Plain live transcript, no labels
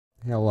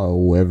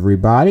Hello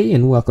everybody,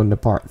 and welcome to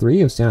part 3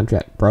 of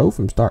Soundtrack Pro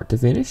from start to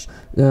finish.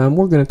 We're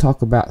going to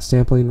talk about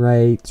sampling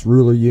rates,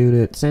 ruler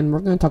units, and we're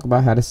going to talk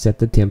about how to set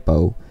the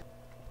tempo.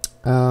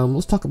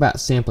 Let's talk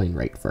about sampling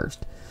rate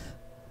first.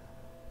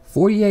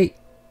 48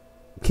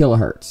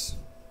 kilohertz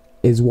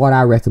is what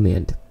I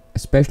recommend,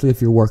 especially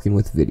if you're working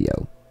with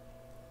video.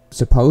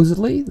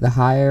 Supposedly, the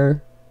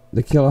higher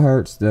the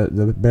kilohertz,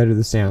 the better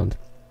the sound,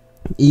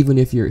 even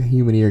if your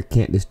human ear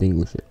can't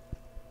distinguish it.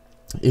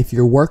 If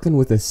you're working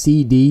with a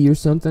CD or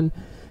something,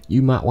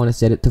 you might want to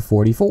set it to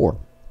 44.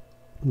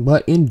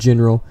 But in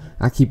general,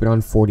 I keep it on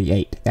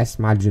 48. That's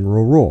my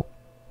general rule.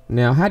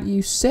 Now, how do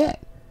you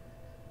set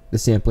the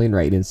sampling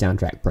rate in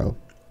Soundtrack Pro?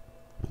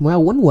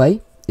 Well, one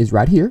way is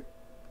right here.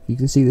 You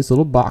can see this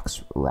little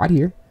box right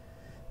here.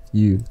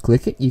 You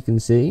click it, you can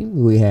see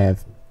we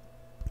have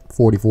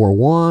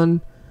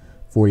 44.1,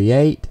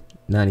 48,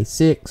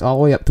 96, all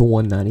the way up to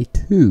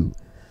 192.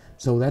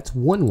 So that's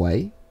one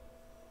way.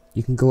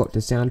 You can go up to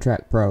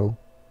Soundtrack Pro.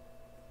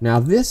 Now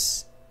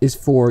this is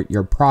for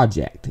your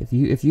project. If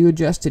you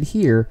adjust it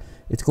here,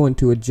 it's going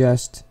to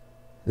adjust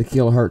the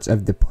kilohertz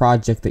of the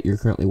project that you're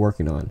currently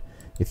working on.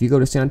 If you go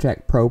to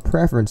Soundtrack Pro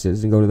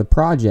Preferences and go to the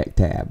Project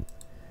tab,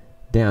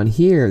 down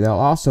here there'll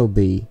also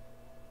be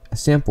a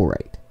sample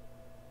rate.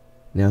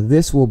 Now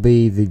this will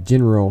be the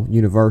general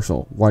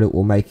universal, what it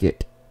will make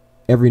it.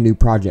 Every new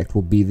project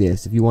will be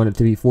this. If you want it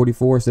to be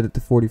 44, set it to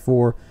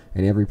 44,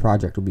 and every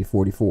project will be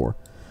 44.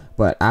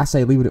 But I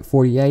say leave it at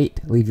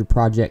 48. Leave your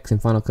projects in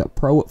Final Cut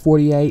Pro at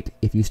 48.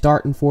 If you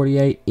start in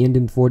 48, end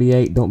in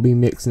 48. Don't be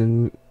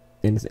mixing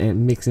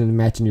and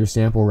matching your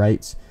sample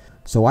rates.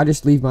 So I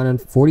just leave mine on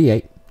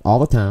 48 all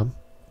the time.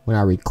 When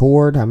I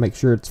record, I make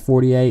sure it's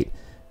 48.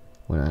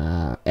 When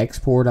I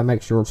export, I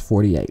make sure it's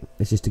 48.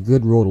 It's just a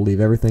good rule to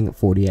leave everything at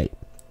 48.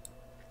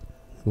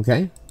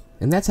 Okay?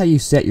 And that's how you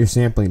set your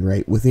sampling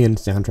rate within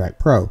Soundtrack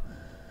Pro.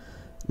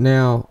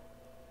 Now,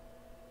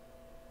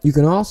 you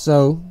can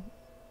also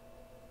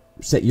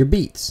set your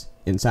beats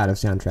inside of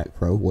Soundtrack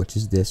Pro, which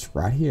is this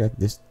right here,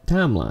 this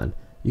timeline.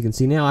 You can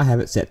see now I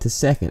have it set to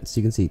seconds.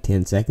 You can see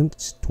 10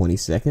 seconds, 20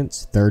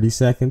 seconds, 30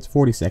 seconds,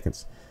 40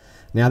 seconds.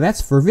 Now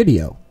that's for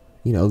video.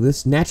 You know,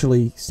 this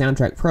naturally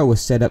Soundtrack Pro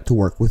is set up to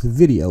work with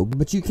video,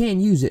 but you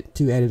can use it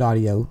to edit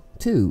audio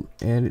too.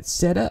 And it's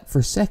set up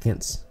for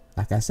seconds,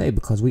 like I say,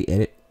 because we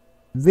edit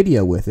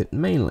video with it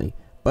mainly.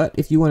 But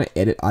if you want to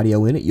edit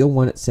audio in it, you'll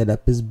want it set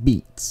up as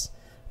beats.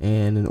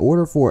 And in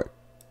order for it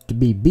to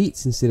be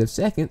beats instead of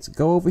seconds,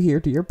 go over here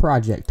to your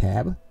project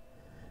tab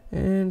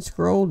and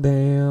scroll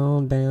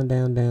down.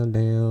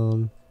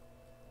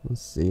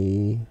 Let's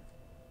see.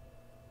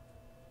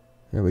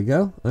 There we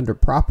go. Under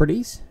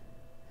properties,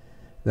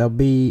 there'll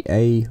be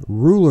a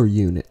ruler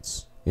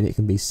units, and it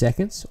can be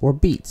seconds or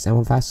beats.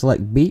 And if I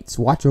select beats,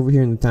 watch over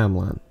here in the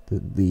timeline,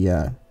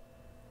 the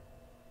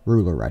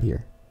ruler right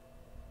here.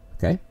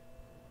 Okay,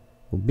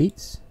 well,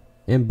 beats,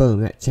 and boom,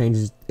 that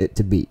changes it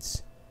to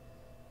beats.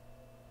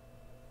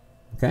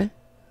 Okay,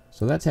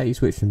 so that's how you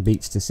switch from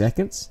beats to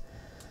seconds.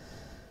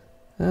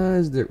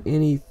 Is there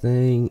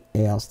anything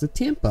else? The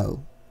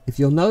tempo. If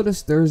you'll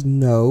notice, there's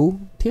no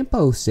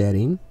tempo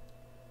setting.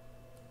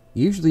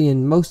 Usually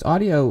in most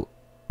audio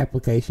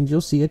applications,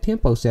 you'll see a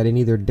tempo setting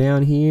either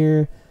down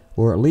here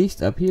or at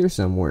least up here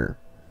somewhere.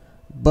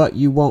 But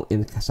you won't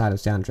inside of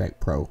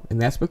Soundtrack Pro.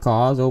 And that's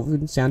because over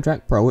in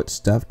Soundtrack Pro, it's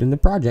stuffed in the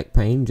project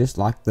pane just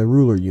like the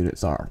ruler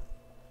units are.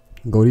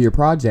 Go to your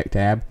project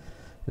tab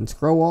and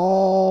scroll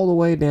all the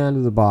way down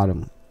to the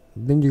bottom.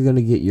 Then you're going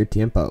to get your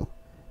tempo.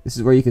 This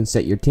is where you can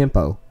set your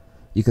tempo.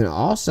 You can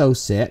also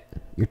set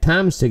your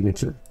time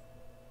signature,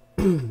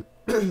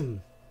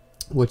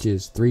 which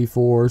is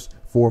 3/4,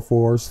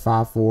 4/4,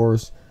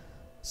 5/4,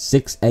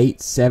 6/8,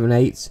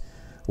 7/8,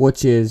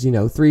 which is, you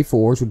know,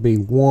 3/4 would be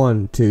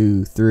 1,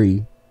 2,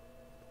 3,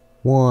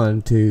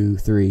 1, 2,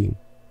 3,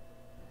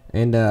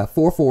 and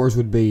 4/4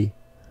 would be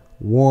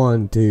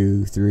 1,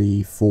 2,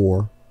 3,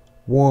 4.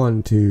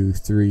 1, 2,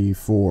 3,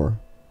 4.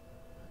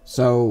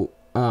 So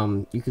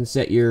you can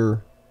set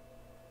your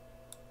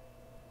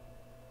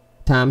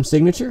time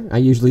signature. I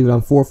usually leave it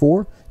on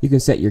 4/4. You can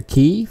set your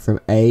key from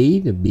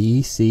A to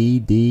B, C,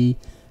 D,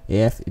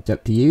 F. It's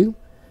up to you.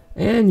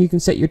 And you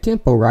can set your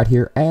tempo right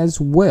here as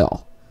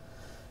well.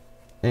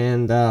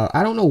 And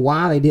I don't know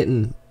why they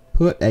didn't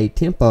put a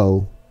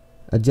tempo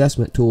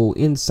adjustment tool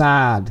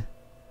inside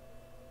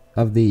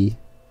of the,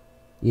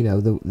 you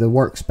know, the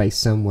workspace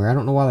somewhere. I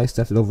don't know why they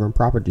stuffed it over in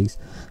properties,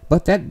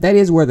 but that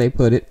is where they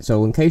put it.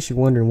 So in case you're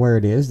wondering where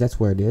it is, that's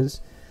where it is.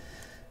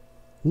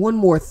 One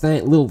more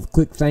thing, little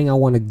quick thing I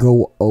want to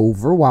go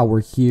over while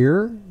we're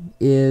here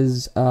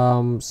is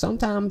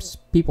sometimes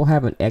people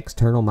have an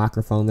external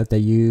microphone that they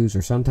use,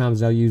 or sometimes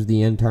they'll use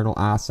the internal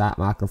iSight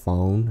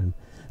microphone, and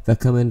they'll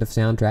come into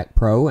Soundtrack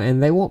Pro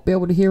and they won't be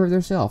able to hear it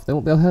themselves. They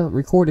won't be able to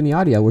record any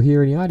audio or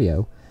hear any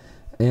audio.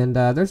 And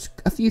there's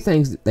a few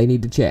things that they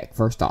need to check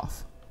first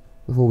off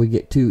before we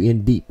get too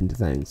in deep into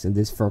things in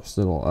this first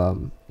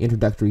little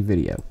introductory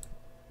video.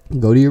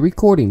 Go to your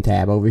recording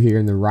tab over here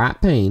in the right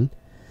pane,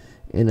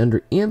 and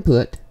under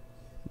input,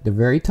 the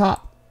very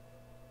top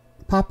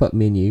pop-up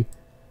menu,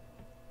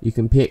 you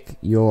can pick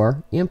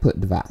your input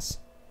device.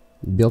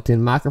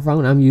 Built-in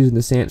microphone, I'm using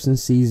the Samson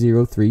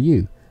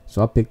C03U.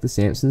 So I'll pick the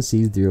Samson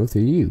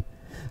C03U.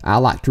 I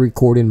like to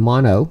record in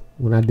mono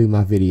when I do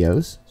my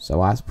videos,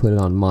 so I put it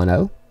on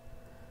mono.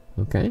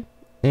 Okay.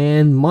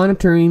 And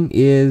monitoring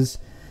is,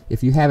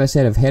 if you have a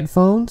set of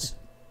headphones,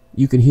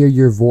 you can hear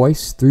your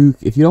voice through.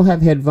 If you don't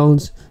have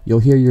headphones, you'll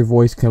hear your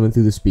voice coming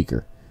through the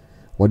speaker.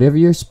 Whatever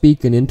you're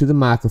speaking into the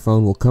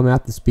microphone will come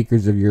out the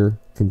speakers of your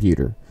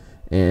computer,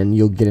 and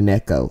you'll get an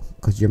echo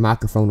because your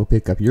microphone will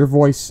pick up your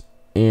voice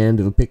and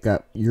it'll pick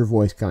up your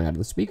voice coming out of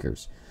the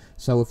speakers.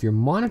 So if you're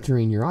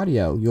monitoring your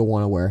audio, you'll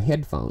want to wear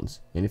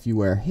headphones. And if you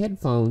wear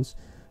headphones,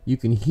 you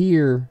can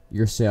hear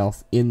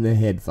yourself in the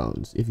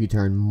headphones if you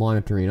turn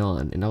monitoring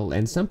on.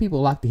 And some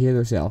people like to hear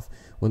themselves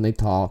when they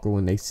talk or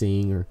when they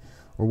sing or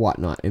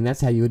whatnot. And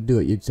that's how you would do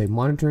it. You'd say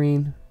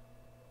monitoring.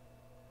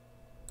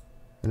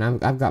 And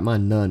I've got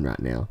mine none right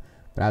now.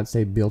 But I'd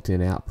say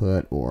built-in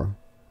output or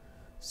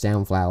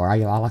Soundflower.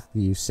 I like to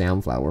use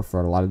Soundflower for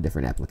a lot of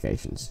different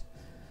applications.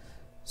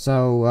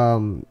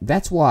 So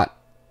that's what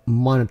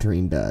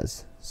monitoring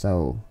does.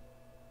 So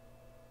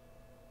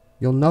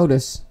you'll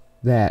notice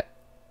that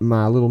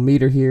my little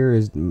meter here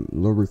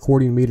little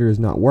recording meter is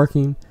not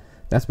working.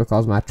 That's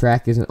because my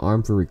track isn't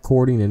armed for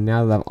recording, and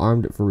now that I've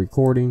armed it for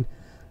recording,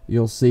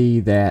 you'll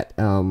see that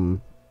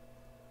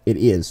it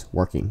is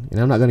working. And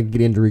I'm not going to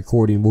get into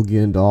recording. We'll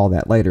get into all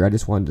that later. I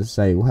just wanted to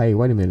say, well, hey,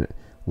 wait a minute,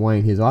 why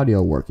ain't his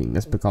audio working?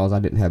 That's because I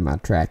didn't have my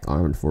track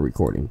armed for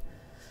recording,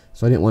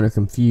 so I didn't want to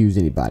confuse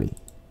anybody.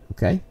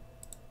 Okay.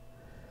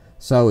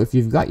 So if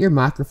you've got your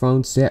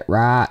microphone set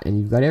right and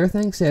you've got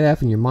everything set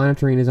up and your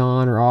monitoring is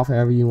on or off,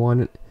 however you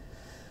want it,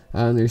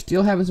 they're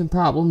still having some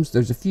problems.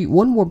 There's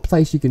one more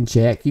place you can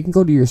check. You can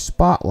go to your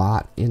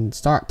spotlight and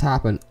start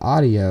typing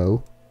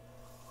audio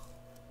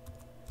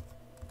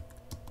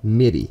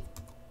MIDI.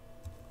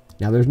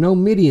 Now there's no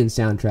MIDI in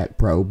Soundtrack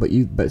Pro, but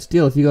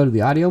still, if you go to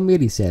the audio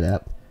MIDI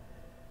setup,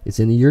 it's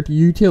in your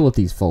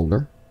utilities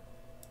folder.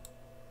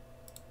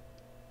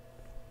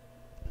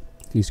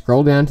 If you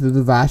scroll down to the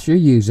device you're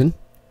using,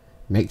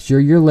 make sure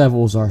your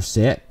levels are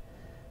set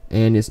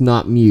and it's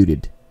not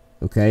muted.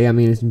 Okay, I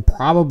mean, it's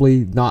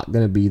probably not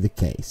going to be the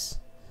case.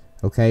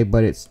 Okay,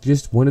 but it's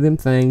just one of them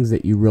things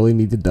that you really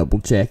need to double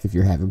check if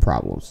you're having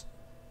problems.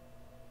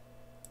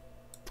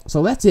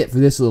 So that's it for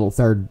this little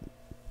third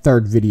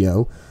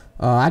video.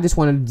 I just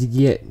wanted to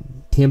get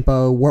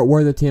tempo,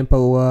 where the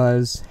tempo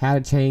was, how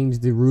to change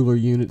the ruler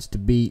units to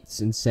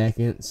beats and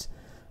seconds.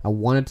 I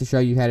wanted to show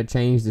you how to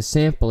change the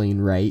sampling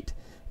rate.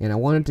 And I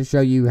wanted to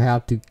show you how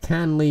to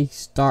kindly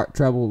start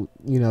trouble,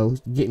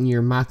 getting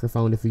your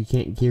microphone if you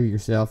can't hear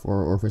yourself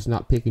or if it's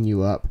not picking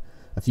you up.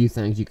 A few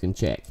things you can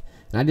check.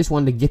 And I just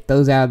wanted to get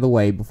those out of the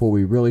way before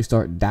we really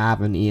start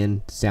diving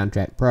into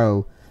Soundtrack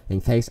Pro.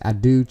 In case I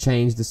do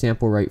change the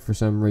sample rate for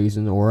some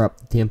reason or up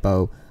the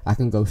tempo, I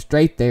can go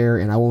straight there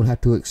and I won't have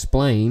to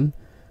explain,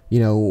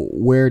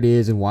 where it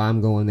is and why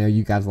I'm going there.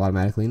 You guys will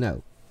automatically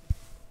know.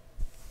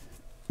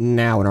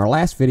 Now, in our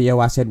last video,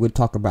 I said we'd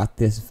talk about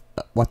this,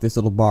 what this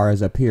little bar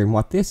is up here, and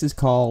what this is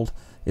called.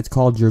 It's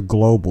called your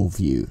global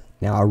view.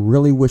 Now, I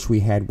really wish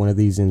we had one of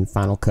these in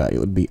Final Cut. It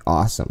would be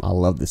awesome. I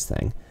love this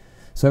thing.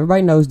 So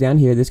everybody knows down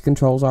here, this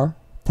controls our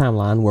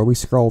timeline, where we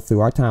scroll through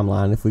our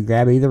timeline. If we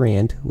grab either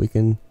end, we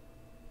can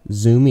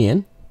zoom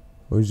in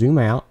or zoom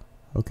out,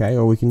 okay?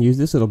 Or we can use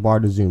this little bar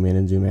to zoom in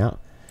and zoom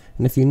out.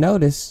 And if you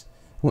notice,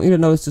 I want you to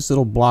notice this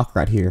little block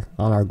right here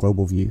on our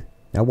global view.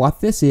 Now, what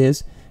this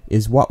is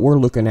what we're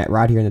looking at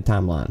right here in the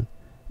timeline.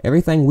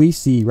 Everything we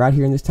see right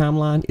here in this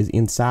timeline is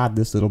inside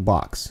this little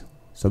box.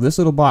 So this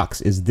little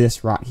box is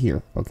this right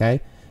here,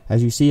 okay?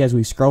 As you see, as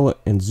we scroll it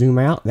and zoom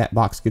out, that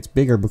box gets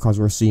bigger because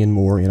we're seeing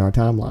more in our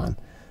timeline.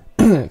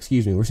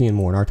 Excuse me, we're seeing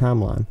more in our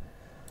timeline.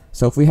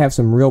 So if we have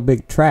some real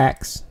big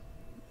tracks,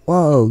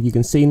 whoa, you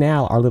can see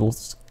now our little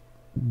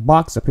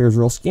box up here is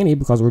real skinny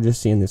because we're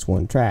just seeing this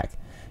one track.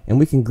 And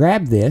we can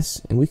grab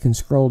this and we can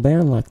scroll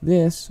down like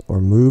this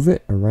or move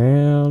it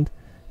around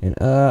and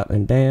up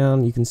and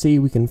down. You can see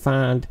we can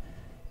find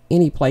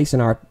any place in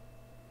our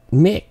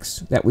mix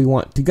that we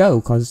want to go,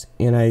 because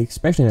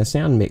especially in a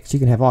sound mix, you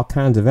can have all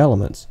kinds of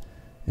elements.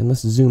 And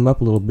let's zoom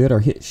up a little bit or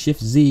hit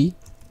Shift Z.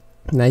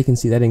 Now you can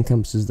see that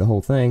encompasses the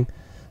whole thing.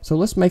 So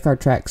let's make our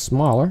tracks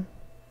smaller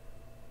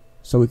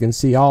so we can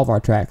see all of our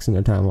tracks in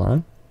their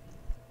timeline.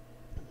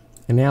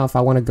 And now if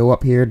I want to go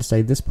up here to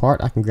say this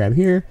part, I can grab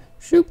here,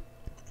 shoot,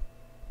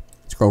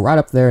 scroll right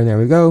up there, and there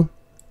we go.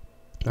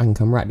 I can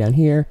come right down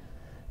here.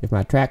 If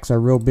my tracks are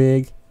real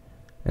big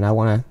and I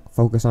want to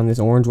focus on this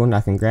orange one, I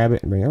can grab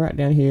it and bring it right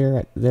down here.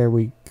 Right there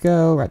we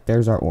go. Right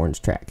there's our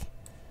orange track.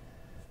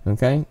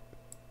 Okay.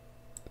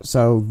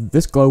 So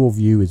this global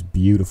view is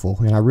beautiful,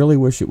 and I really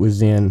wish it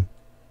was in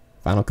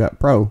Final Cut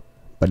Pro,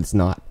 but it's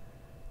not.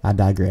 I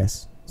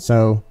digress.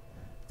 So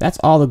that's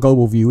all the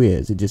global view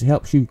is. It just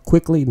helps you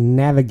quickly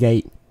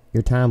navigate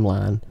your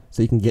timeline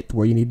so you can get to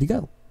where you need to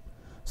go.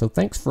 So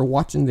thanks for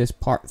watching this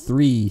part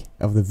 3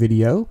 of the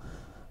video.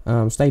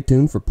 Stay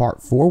tuned for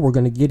part 4. We're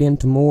going to get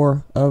into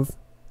more of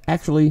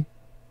actually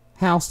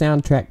how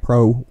Soundtrack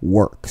Pro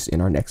works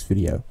in our next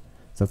video.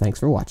 So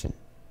thanks for watching.